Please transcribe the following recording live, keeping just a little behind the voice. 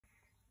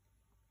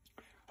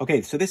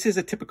Okay, so this is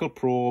a typical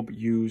probe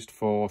used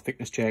for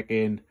thickness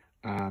checking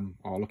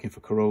or looking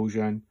for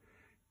corrosion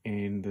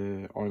in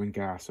the oil and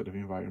gas sort of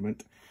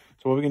environment.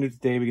 So what we're going to do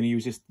today, we're going to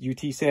use this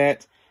UT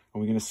set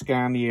and we're going to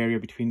scan the area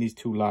between these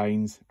two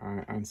lines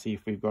and see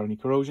if we've got any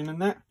corrosion in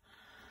there.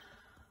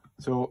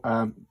 So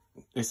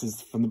this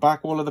is from the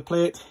back wall of the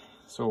plate.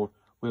 So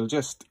we'll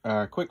just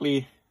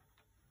quickly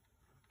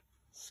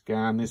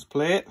scan this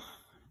plate,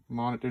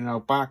 monitoring our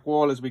back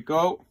wall as we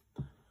go,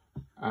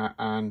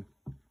 and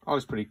all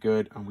is pretty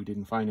good, and we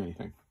didn't find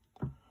anything.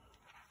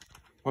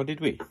 Or did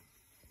we?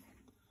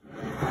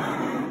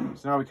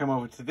 So now we come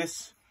over to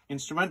this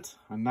instrument,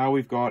 and now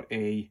we've got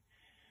a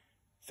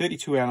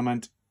 32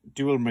 element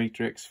dual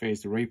matrix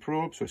phased array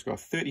probe. So it's got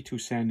 32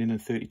 sending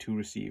and 32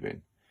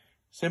 receiving.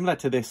 Similar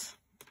to this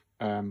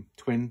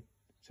twin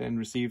send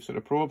receive sort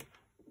of probe,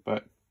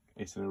 but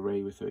it's an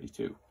array with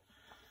 32.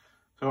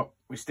 So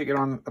we stick it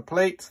on the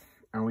plate,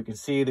 and we can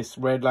see this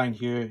red line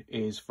here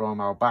is from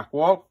our back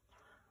wall.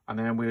 And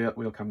then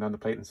we'll come down the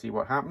plate and see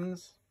what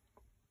happens.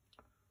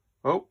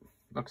 Oh,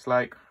 looks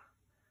like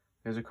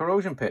there's a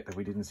corrosion pit that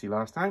we didn't see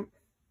last time.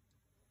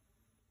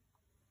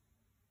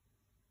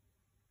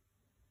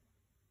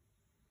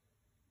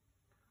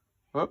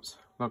 Whoops,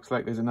 looks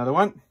like there's another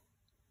one.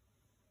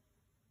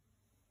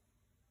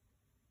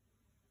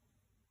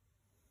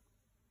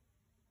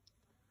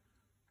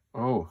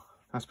 Oh,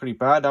 that's pretty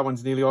bad. That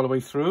one's nearly all the way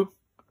through.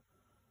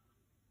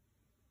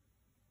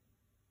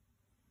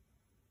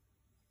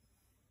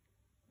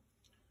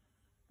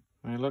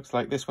 And it looks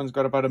like this one's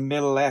got about 1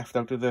 mil left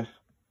out of the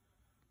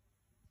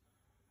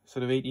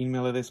sort of 18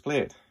 mil of this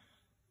plate.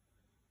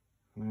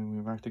 And then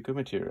we're back to good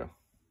material.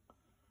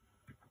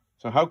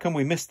 So how come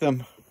we missed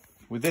them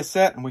with this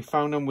set and we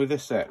found them with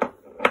this set?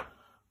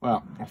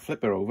 Well, I'll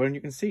flip it over and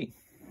you can see.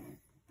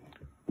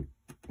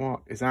 What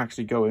is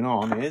actually going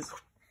on is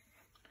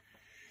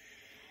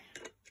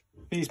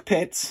these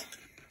pits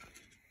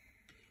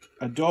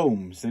are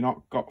domes. They're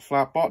not got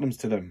flat bottoms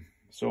to them.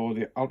 So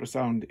the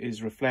ultrasound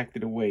is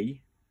reflected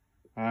away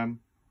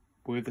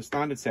with the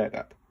standard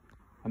setup,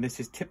 and this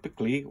is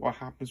typically what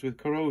happens with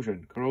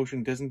corrosion.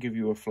 Corrosion doesn't give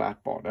you a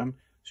flat bottom,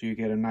 so you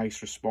get a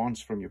nice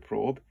response from your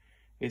probe.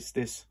 It's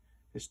this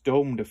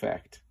domed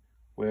effect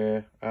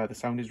where the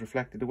sound is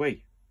reflected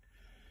away.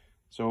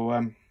 So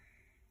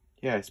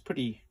yeah, it's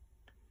pretty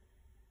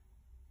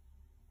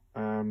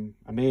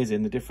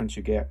amazing the difference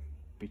you get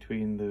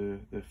between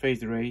the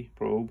phased array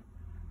probe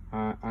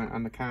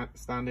and the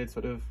standard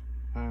sort of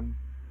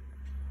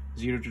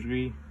 0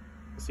 degree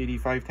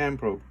CD510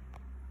 probe.